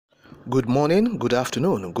Good morning, good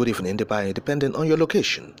afternoon, good evening, depending on your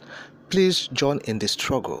location. Please join in the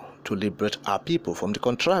struggle to liberate our people from the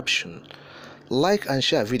contraption. Like and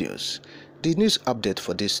share videos. The news update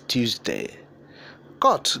for this Tuesday.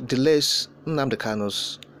 Court delays Nnamdi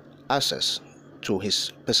Kanu's access to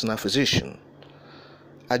his personal physician.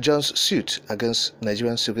 Adjourns suit against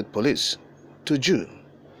Nigerian Secret Police to June.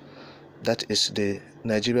 That is the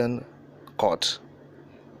Nigerian court,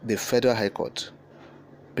 the Federal High Court,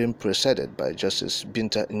 being presided by Justice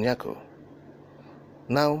Binta Nyako.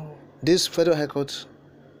 Now, this Federal High Court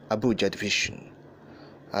Abuja Division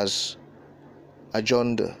has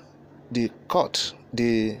adjourned the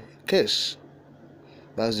case,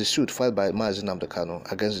 that's the suit filed by Nnamdi Kanu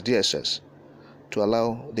against DSS, to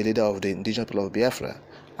allow the leader of the indigenous people of Biafra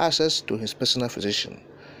access to his personal physician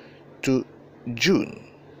to June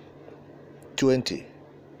 20.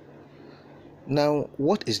 Now,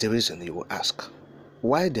 what is the reason, you will ask?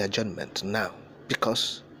 Why the adjournment now?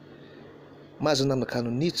 Because Nnamdi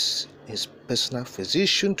Kanu needs his personal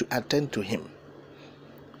physician to attend to him.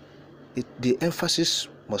 The emphasis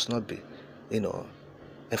must not be,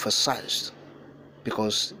 emphasized,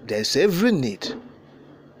 because there is every need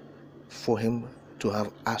for him to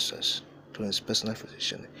have access to his personal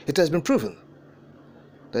physician. It has been proven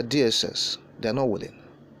that DSS, they are not willing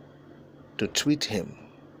to treat him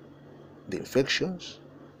the infections,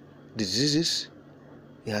 diseases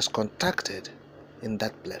he has contacted in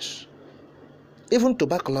that place. Even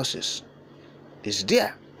tuberculosis is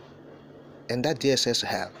there in that DSS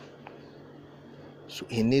have. So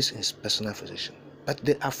he needs his personal physician. But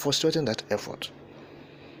they are frustrating that effort.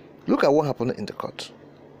 Look at what happened in the court.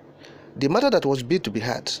 The matter that was bid to be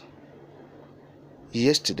heard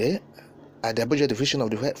yesterday at the Abuja Division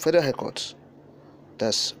of the Federal High Court,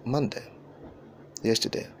 that's Monday,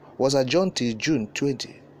 yesterday, was adjourned till June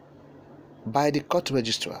 20 by the court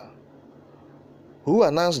registrar, who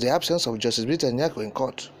announced the absence of Justice Binta Nyako in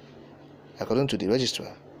court. According to the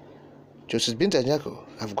registrar, Justice Binta Nyako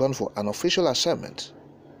have gone for an official assignment.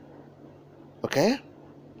 Okay?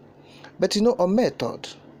 But on May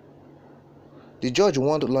 3rd, the judge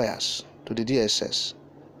warned lawyers to the DSS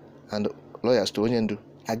and lawyers to Onyendu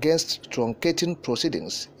against truncating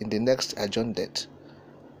proceedings in the next adjourned date,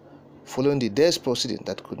 following the day's proceeding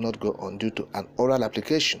that could not go on due to an oral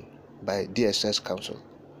application by DSS counsel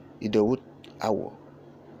Idowu Awo,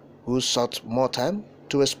 who sought more time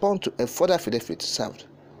to respond to a further affidavit served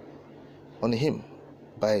on him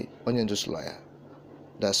by Onyendu's lawyer,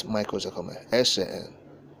 that's Michael Zakome, SAN,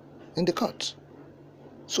 in the court.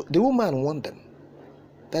 So the woman warned them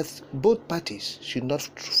that both parties should not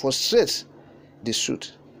frustrate the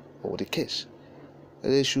suit or the case.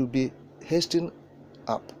 They should be hastening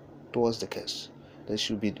up towards the case. They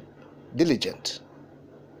should be diligent.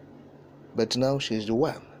 But now she is the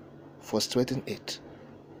one frustrating it.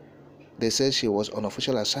 They said she was on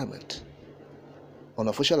official assignment. On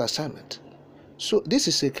official assignment. So this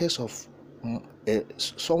is a case of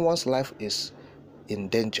someone's life is in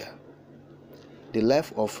danger. The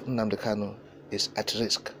life of Nnamdi Kanu is at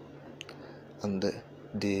risk. And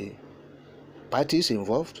the parties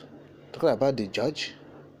involved, talking about the judge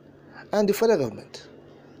and the federal government,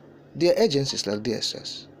 their agencies like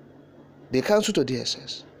DSS, the counsel to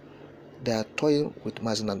DSS, they are toying with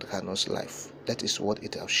Nnamdi Kanu's life. That is what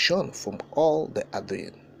it has shown from all they are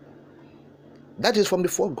doing. That is from the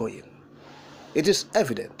foregoing. It is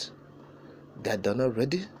evident that they are not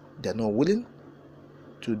ready, they are not willing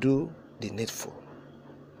to do the needful.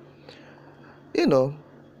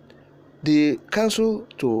 The counsel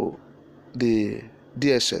to the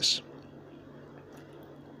DSS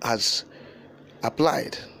has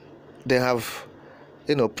applied. They have,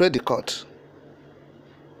 prayed the court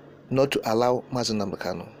not to allow Nnamdi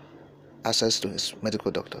Kanu access to his medical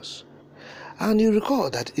doctors. And you recall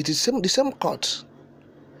that it is the same court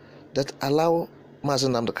that allow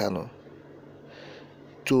Nnamdi Kanu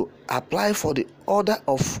to apply for the order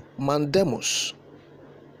of mandamus.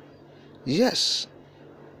 Yes,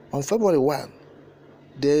 on February 1,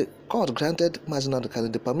 the court granted Nnamdi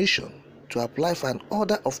Kanu the permission to apply for an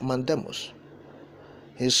order of mandamus.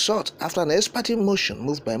 He sought after an ex parte motion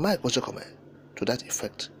moved by Mike Ozokome to that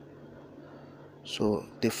effect. So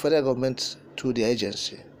the federal government, through the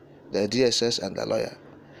agency, the DSS and the lawyer,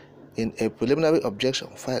 in a preliminary objection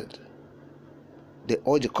filed, they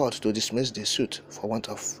urged the court to dismiss the suit for want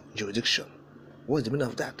of jurisdiction. What's the meaning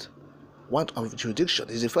of that? Want of jurisdiction?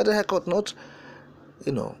 Is the Federal High Court not,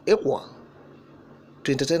 equal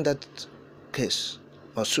to entertain that case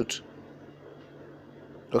or suit?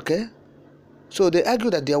 Okay? So they argue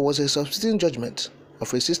that there was a substituting judgment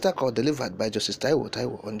of a sister court delivered by Justice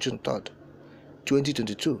Taiwo on June 3rd,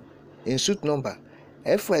 2022, in suit number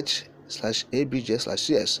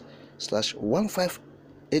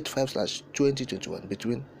FH/ABJ/CS/1585/2021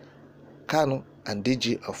 between Kanu and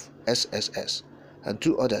DG of SSS and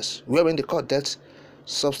 2 others, wherein the court dealt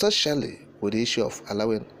substantially with the issue of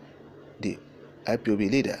allowing the IPOB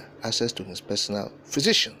leader access to his personal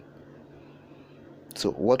physician.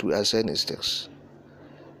 So what we are saying is this: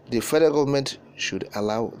 the federal government should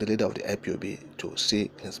allow the leader of the IPOB to see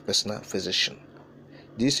his personal physician.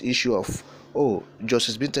 This issue of,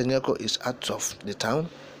 Justice Binta Nyako is out of the town,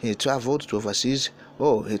 he traveled to overseas,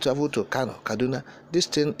 he traveled to Kanu, Kaduna, this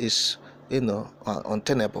thing is,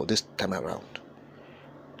 untenable this time around.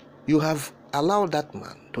 You have allowed that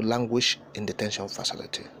man to languish in detention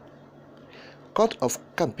facility. Court of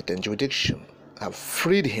competent jurisdiction have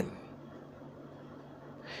freed him,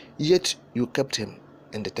 yet you kept him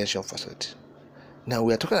in detention facility. Now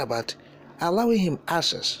we are talking about allowing him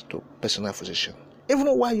access to personal physician, even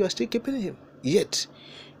while you are still keeping him, yet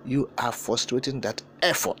you are frustrating that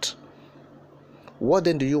effort. What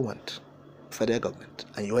then do you want, federal government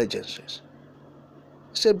and your agencies?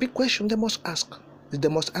 It's a big question they must ask, they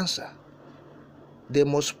must answer. They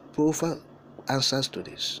must provide answers to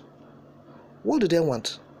this. What do they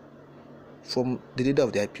want from the leader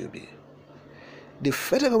of the IPOB? The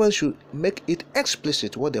federal government should make it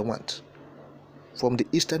explicit what they want from the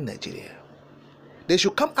eastern Nigeria. They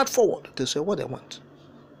should come out forward to say what they want.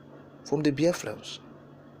 From the Biafrans,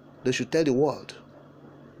 they should tell the world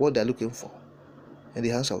what they're looking for in the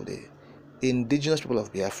hands of the indigenous people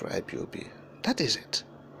of Biafra, IPOB. That is it.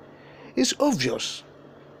 It's obvious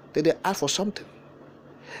that they ask for something.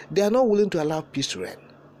 They are not willing to allow peace to reign.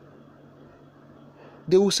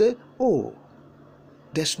 They will say,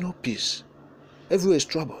 there's no peace. Everywhere is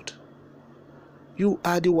troubled. You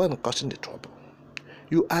are the one causing the trouble.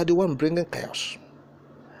 You are the one bringing chaos,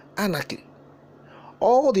 anarchy.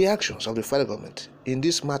 All the actions of the federal government in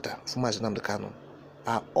this matter for Nnamdi Kanu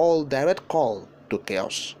are all direct call to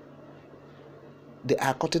chaos. They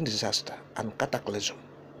are causing disaster and cataclysm.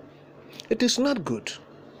 It is not good.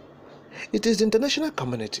 It is the international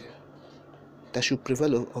community that should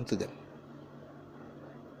prevail unto them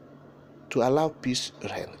to allow peace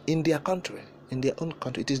reign in their country, in their own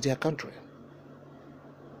country. It is their country.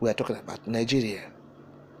 We are talking about Nigeria.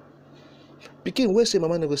 Pikin wey say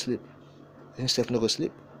mama no go sleep, himself no go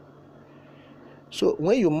sleep. So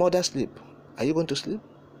when your mother sleep, are you going to sleep?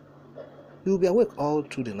 You will be awake all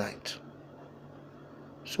through the night.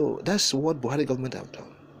 So that's what Buhari government have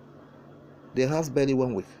done. They have barely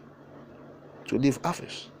 1 week to leave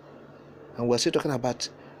office, and we're still talking about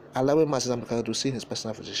allowing Nnamdi Kanu to see his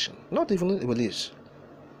personal physician. Not even in release.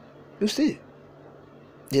 You see,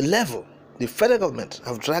 the level, the federal government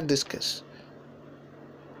have dragged this case.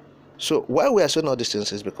 So why we are saying all these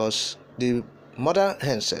things is because the mother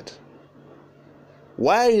hen said,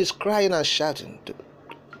 why is crying and shouting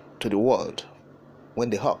to the world when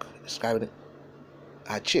the hawk is carrying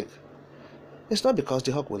her chick? It's not because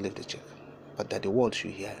the hawk will leave the chick, but that the world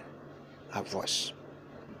should hear her voice.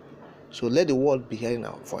 So let the world be hearing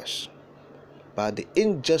our voice about the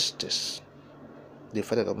injustice the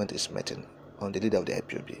federal government is meting on the leader of the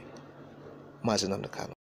IPOB, Nnamdi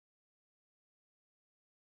Kanu.